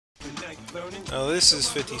Oh, this is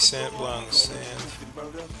 50 Cent blowing the sand.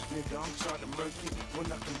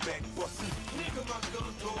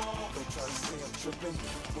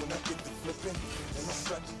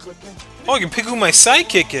 Oh, I can pick who my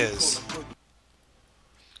sidekick is.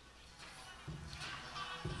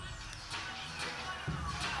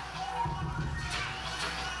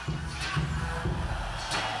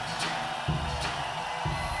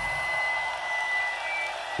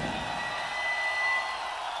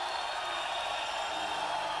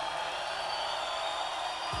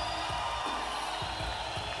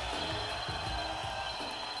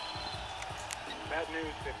 Bad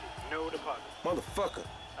news, 50. No deposit. Motherfucker.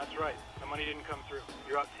 That's right. The money didn't come through.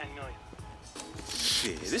 You're out 10 million.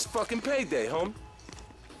 Shit, it's fucking payday, homie.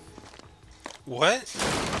 What?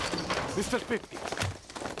 Mr. 50.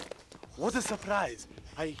 What a surprise.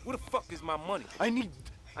 Where the fuck is my money? I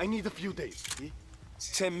need a few days. Eh?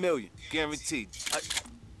 10 million, guaranteed.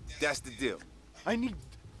 That's the deal.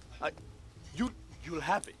 You'll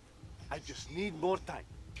have it. I just need more time.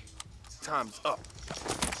 Time's up.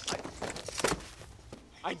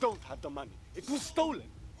 I don't have the money. It was stolen.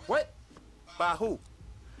 What? By who?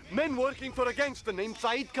 Men working for a gangster named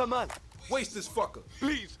Saeed Kamal. Waste this fucker.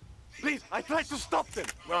 Please, I tried to stop them.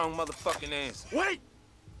 Wrong motherfucking answer. Wait.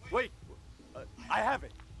 I have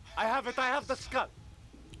it. I have the skull.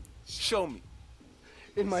 Show me.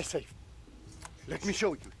 In my safe. Let me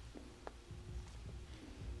show you.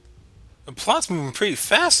 The plot's moving pretty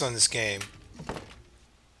fast on this game.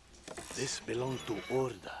 This belonged to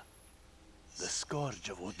Orda, the scourge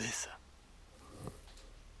of Odessa.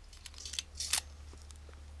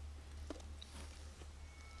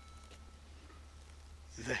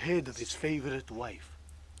 The head of his favorite wife.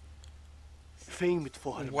 Famed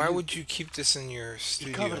for her Why beauty. would you keep this in your He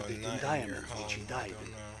studio covered it and in not in your diamonds home? when she I died don't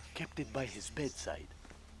and know. kept it by his bedside.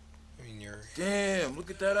 I mean, you're... Damn, look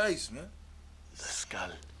at that ice, man. The skull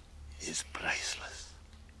is priceless.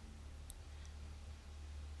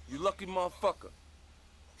 You lucky motherfucker.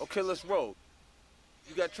 Okay, let's roll.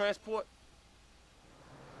 You got transport?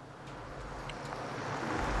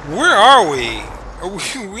 Where are we?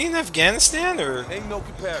 Are we in Afghanistan or? Ain't no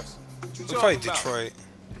comparison. We're probably Detroit.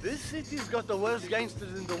 This city's got the worst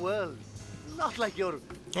gangsters in the world. Not like your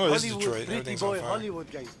Oh, this is Hollywood Detroit. pretty Everything's on boy fire.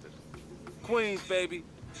 Hollywood gangsters. Queens, baby.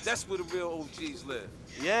 That's where the real OGs live.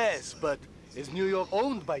 Yes, but is New York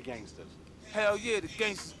owned by gangsters? Hell yeah, the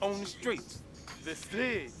gangsters own the streets. The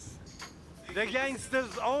streets. The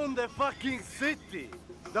gangsters own the fucking city.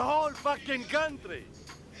 The whole fucking country.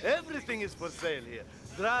 Everything is for sale here.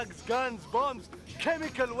 Drugs, guns, bombs,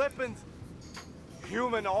 chemical weapons,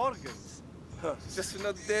 human organs. Huh, just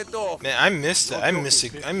another dead dog. Man, I missed it. I miss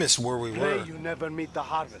it. I miss where we Pray were. you never meet the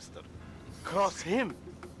harvester. Cross him,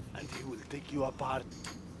 and he will take you apart,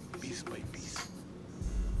 piece by piece.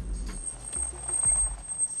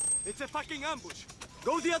 It's a fucking ambush.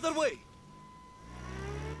 Go the other way.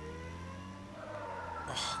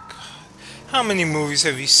 How many movies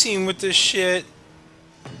have you seen with this shit?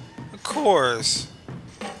 Of course.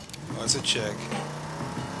 Oh, it's a chick.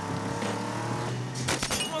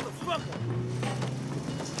 Motherfucker.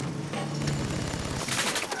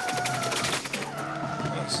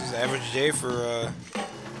 Oh, this is an average day for 50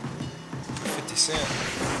 Cent.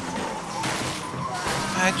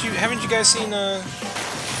 Haven't you guys seen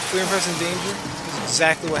Clear and Present Danger? This is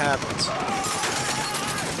exactly what happens.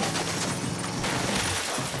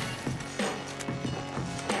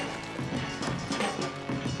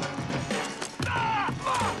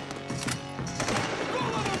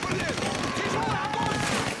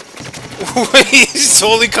 He's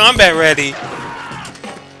totally combat ready.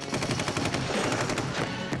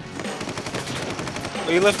 Oh,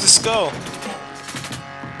 he left his skull. Oh,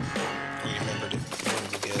 he remembered it. He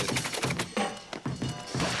wanted to get it.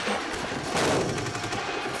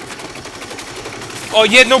 Oh,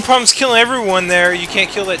 you had no problems killing everyone there. You can't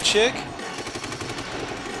kill that chick?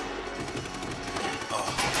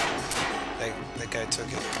 Oh. That guy took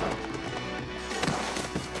it.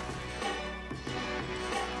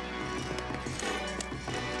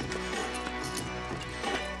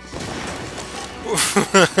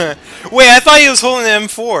 Wait, I thought he was holding the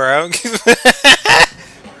M4.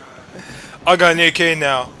 I got an AK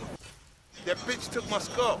now. That bitch took my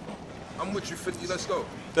skull. I'm with you, 50. Let's go.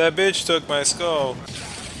 That bitch took my skull.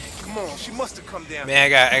 Come on, she must have come down.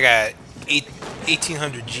 Man, I got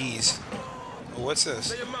 1800 G's. Oh, what's this?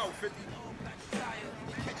 Say your mouth, 50.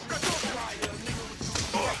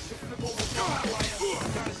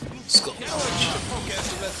 Skull punch.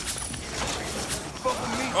 Fuck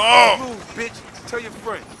with me. Oh! Move, bitch. Tell your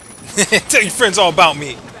friend. Tell your friends all about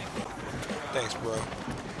me. Thanks, bro.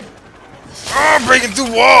 Oh, breaking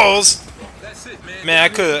through walls. Man,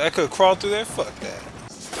 I could crawl through there. Fuck that.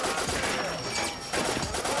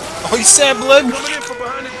 Oh, he said blood. Coming in from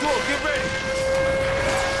behind the door. Get ready.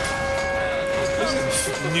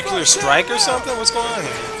 Nuclear strike or something? What's going on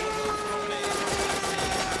here?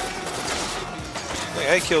 Like,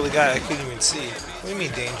 I killed a guy I couldn't even see. What do you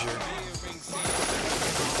mean danger?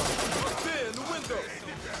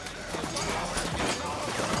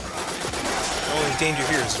 The only danger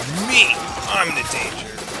here is me. I'm the danger.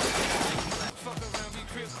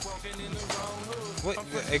 What?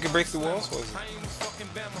 I could break the walls? What was it?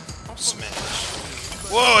 Smash.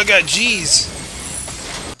 Whoa, I got G's.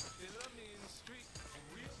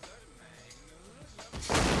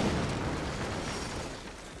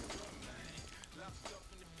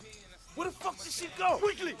 Where the fuck did she go?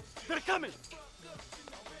 Quickly! They're coming!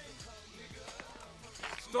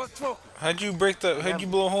 Start talking. How'd you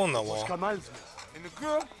blow a hole in the wall? Kamal's miss. And the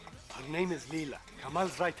girl? Her name is Leela,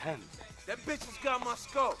 Kamal's right hand. That bitch has got my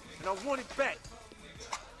skull, and I want it back.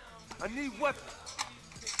 I need weapons.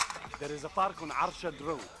 There is a park on Arshad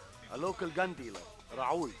Road. A local gun dealer,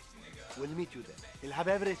 Raoul, will meet you there. He'll have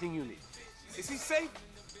everything you need. Is he safe?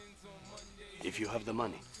 If you have the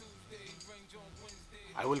money.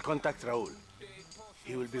 I will contact Raoul.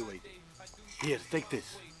 He will be waiting. Here, take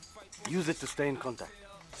this. Use it to stay in contact.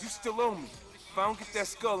 You still owe me. If I don't get that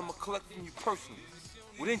skull, I'm gonna collect from you personally.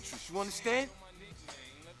 With interest, you understand?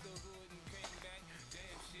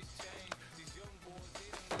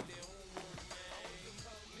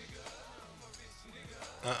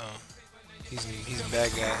 He's a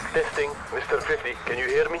bad guy. Testing, Mr. 50, can you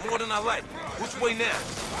hear me? More than I like. Which way now?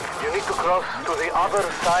 You need to cross to the other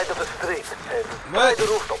side of the street and by the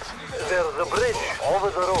rooftops. There's a bridge over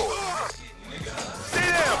the road.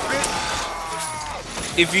 Stay there, bitch!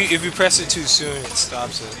 If you press it too soon, it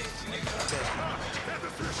stops it.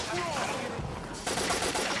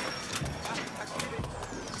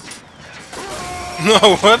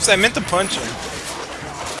 No, whoops! I meant to punch him.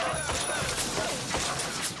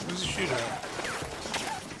 Who's he shooting at?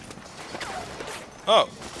 Oh.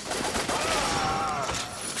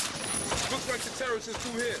 Looks like the terrorist is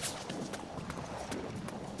through here.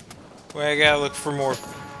 Wait, I gotta look for more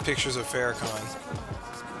pictures of Farrakhan.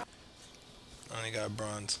 I only got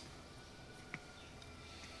bronze.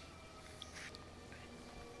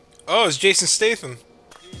 Oh, it's Jason Statham.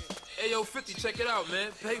 Hey, yo, 50, check it out,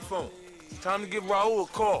 man. Payphone. Time to give Raoul a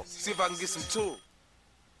call. See if I can get some tools.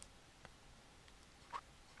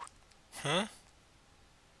 Huh?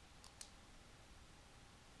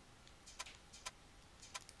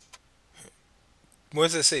 What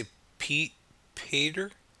does that say?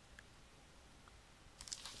 Peter?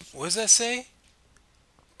 What does that say?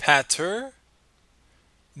 Pater?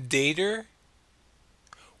 Dater?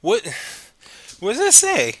 What? What does that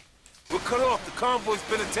say? We're cut off. The convoy's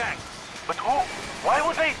been attacked. But who? Why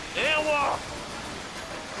would they? Air war!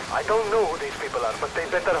 I don't know who these people are, but they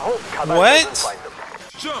better hope Kamal What? doesn't find them.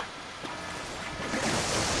 Jump!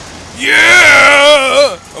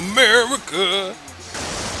 Yeah! America!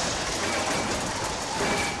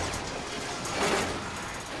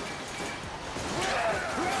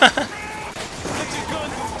 Let your gun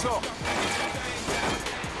do the talk.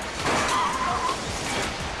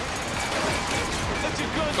 Let your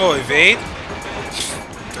gun Oh, evade?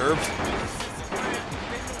 Derp.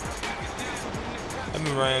 I've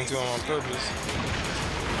been running into him on purpose.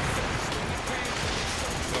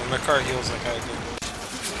 Well, my car heals like I do.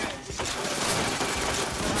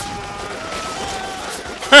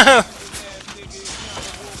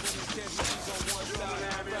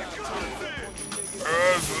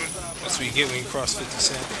 That's what you get when you cross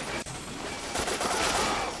 50-cent.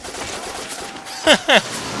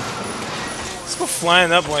 Let's go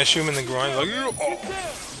flying up when I shoot him in the groin. Like, oh.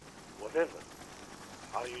 Whatever.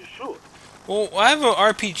 Are you sure? Well, I have an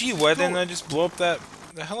RPG. Why didn't I just blow up the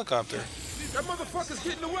helicopter? That motherfucker's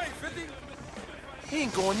getting away, 50. He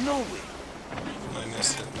ain't going nowhere. I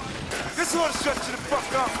missed it. This ought to shut you the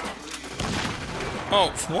fuck up.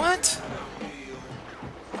 Oh, what?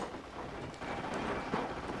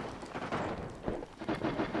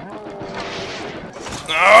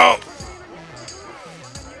 No!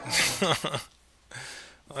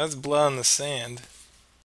 Well, that's blood on the sand.